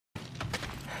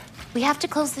We have to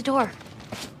close the door.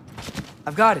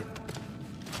 I've got it.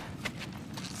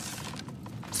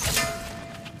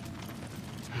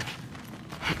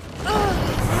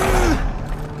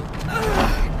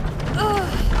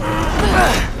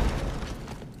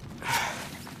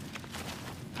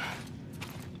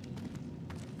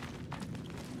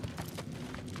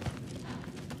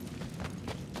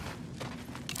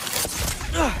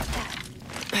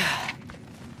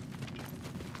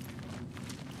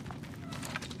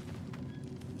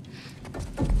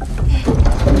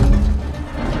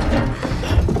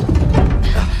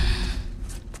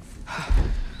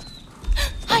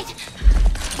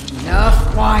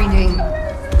 Enough whining.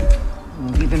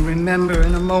 Won't even remember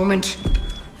in a moment.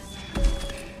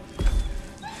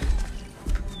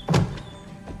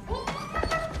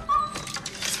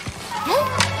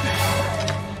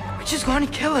 We're just going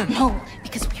to kill him. No,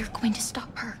 because we are going to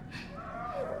stop her.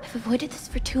 I've avoided this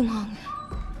for too long.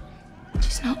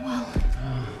 She's not well.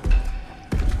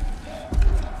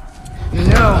 You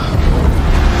know,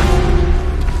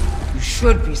 you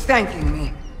should be thanking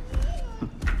me.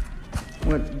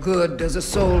 What good does a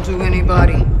soul do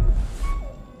anybody?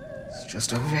 It's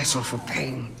just a vessel for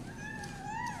pain.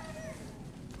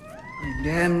 I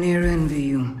damn near envy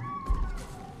you.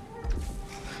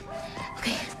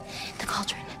 Okay, the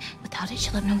cauldron. Without it,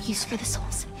 she'll have no use for the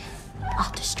souls.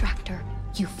 I'll distract her.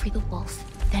 You free the wolf.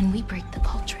 Then we break the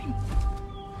cauldron.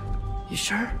 You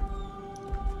sure?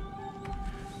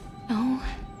 No.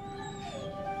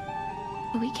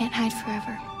 But we can't hide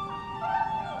forever.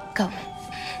 Go.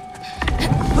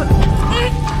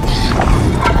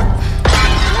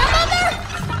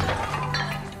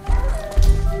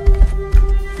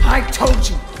 I told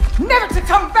you never to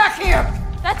come back here!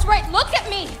 That's right, look at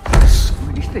me! So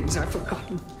many things I've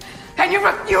forgotten. And you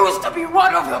refuse to be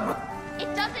one of them!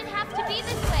 It doesn't have to be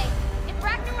this way. If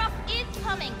Ragnarok is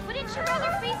coming, wouldn't you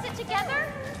rather face it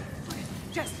together?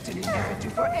 Destiny never do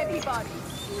for anybody.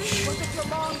 Was it your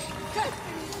mom's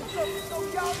destiny to grow so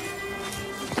young?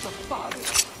 Was your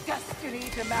father's destiny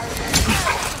to marry a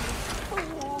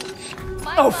fool?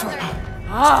 My Over. mother...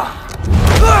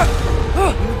 You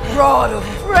brought of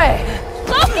Freya.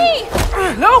 Loki!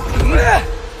 Loki? Let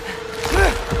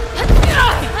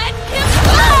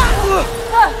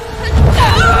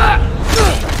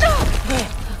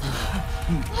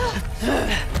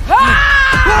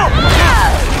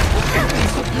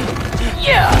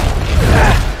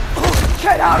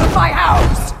Get out of my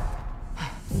house!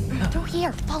 Through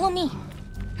here, follow me.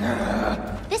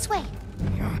 This way.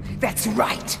 That's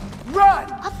right.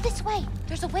 Run! Up this way.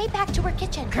 There's a way back to her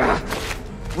kitchen.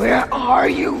 Where are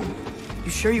you? You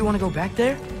sure you want to go back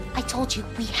there? I told you,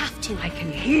 we have to. I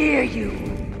can hear you.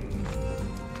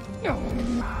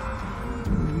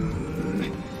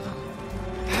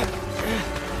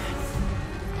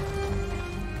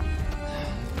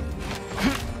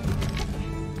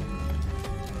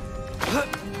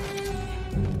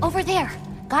 Over there.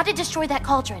 Gotta destroy that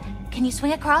cauldron. Can you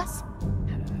swing across?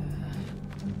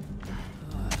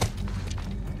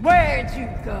 Where'd you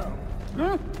go?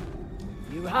 Hmm?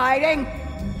 You hiding?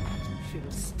 Should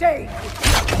have stayed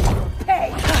with your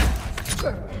pay.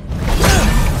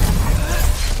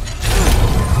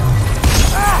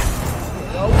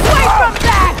 Away from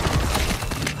that!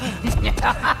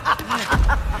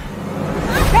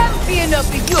 Champion of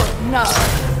the Jotnar,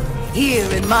 here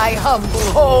in my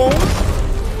humble home.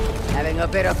 Having a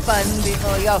bit of fun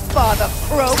before your father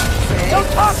croaks, eh? Don't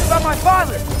talk about my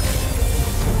father!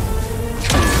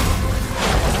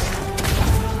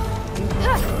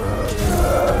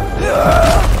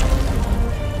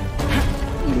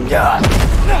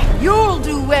 You'll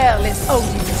do well as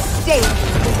Odin's stable.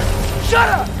 Shut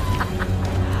up!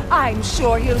 I'm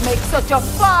sure he'll make such a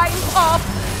fine pop,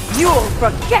 you'll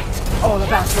forget all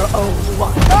about your old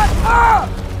one.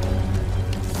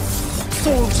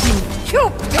 Souls you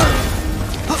cute!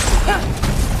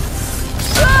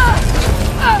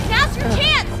 Now's your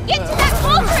chance! Get to that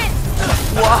cauldron!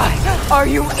 Why are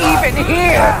you even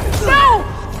here? No!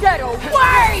 Get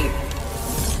away!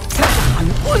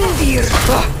 Undir!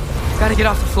 Gotta get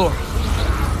off the floor.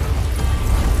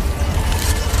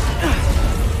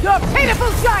 You're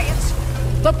pitiful giants!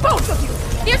 The both of you!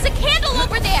 There's a candle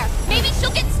over there! Maybe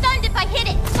she'll get stunned if I hit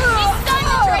it! Stay stunned,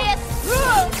 Andreas!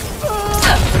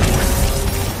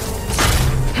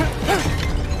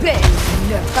 Big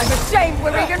enough. I'm ashamed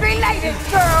we're even related,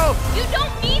 girl! You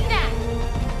don't mean that!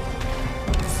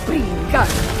 Springa!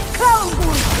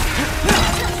 Clownbull!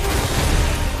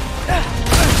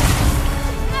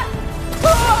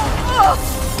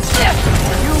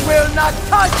 You will not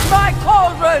touch my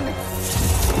cauldron!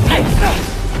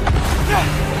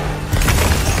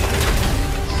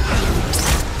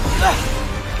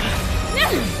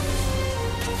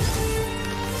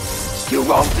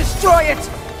 won't destroy it! It's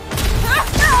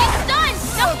done!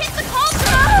 Now hit the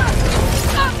cauldron!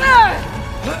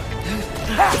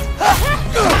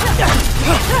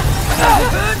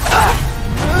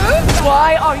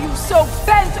 Why are you so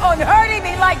bent on hurting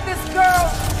me like this, girl?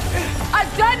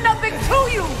 I've done nothing to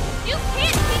you! You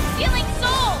can't keep stealing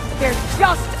souls! They're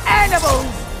just animals!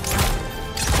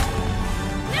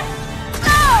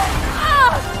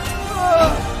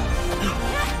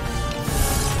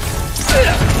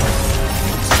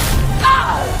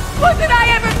 What did I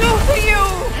ever do to you?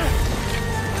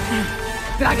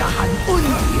 Dragahan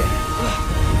Undir!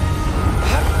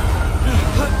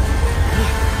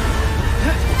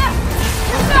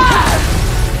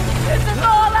 This is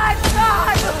all I've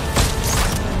done!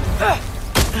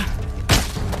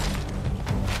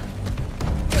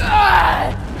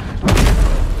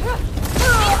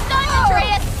 He's done,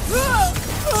 Atreus!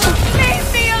 Leave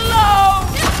me alone!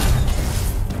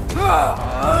 No!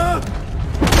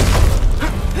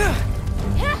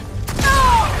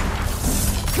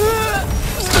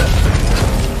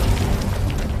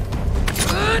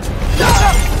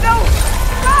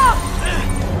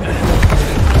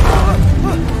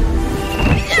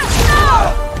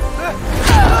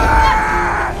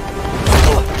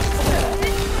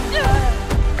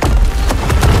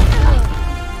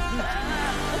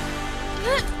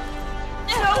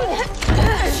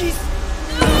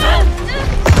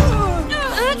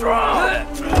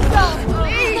 Stop!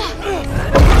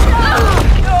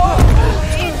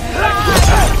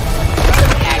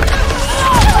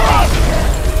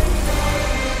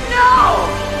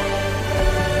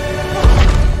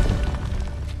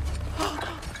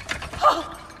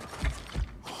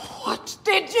 What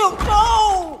did you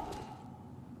do?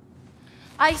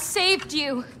 I saved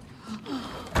you.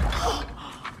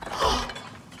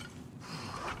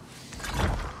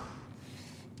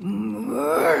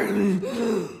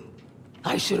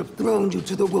 I should have thrown you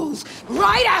to the wolves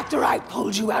right after I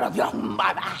pulled you out of your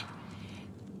mother.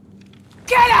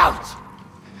 Get out!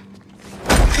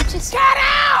 Just... Get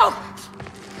out!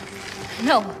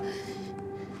 No.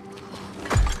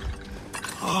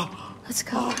 Let's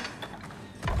go.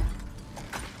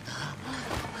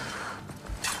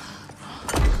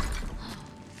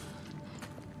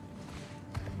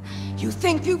 You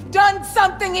think you've done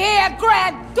something here,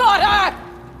 granddaughter?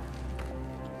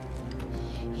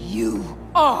 You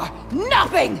are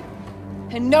nothing!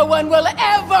 And no one will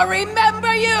ever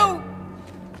remember you!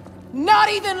 Not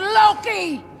even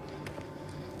Loki!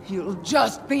 You'll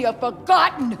just be a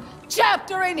forgotten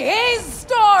chapter in his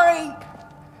story!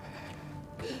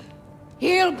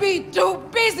 He'll be too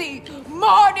busy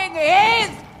mourning his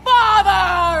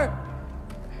father!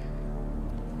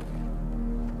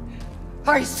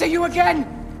 I see you again!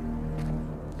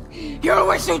 You'll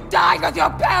wish you died with your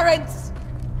parents!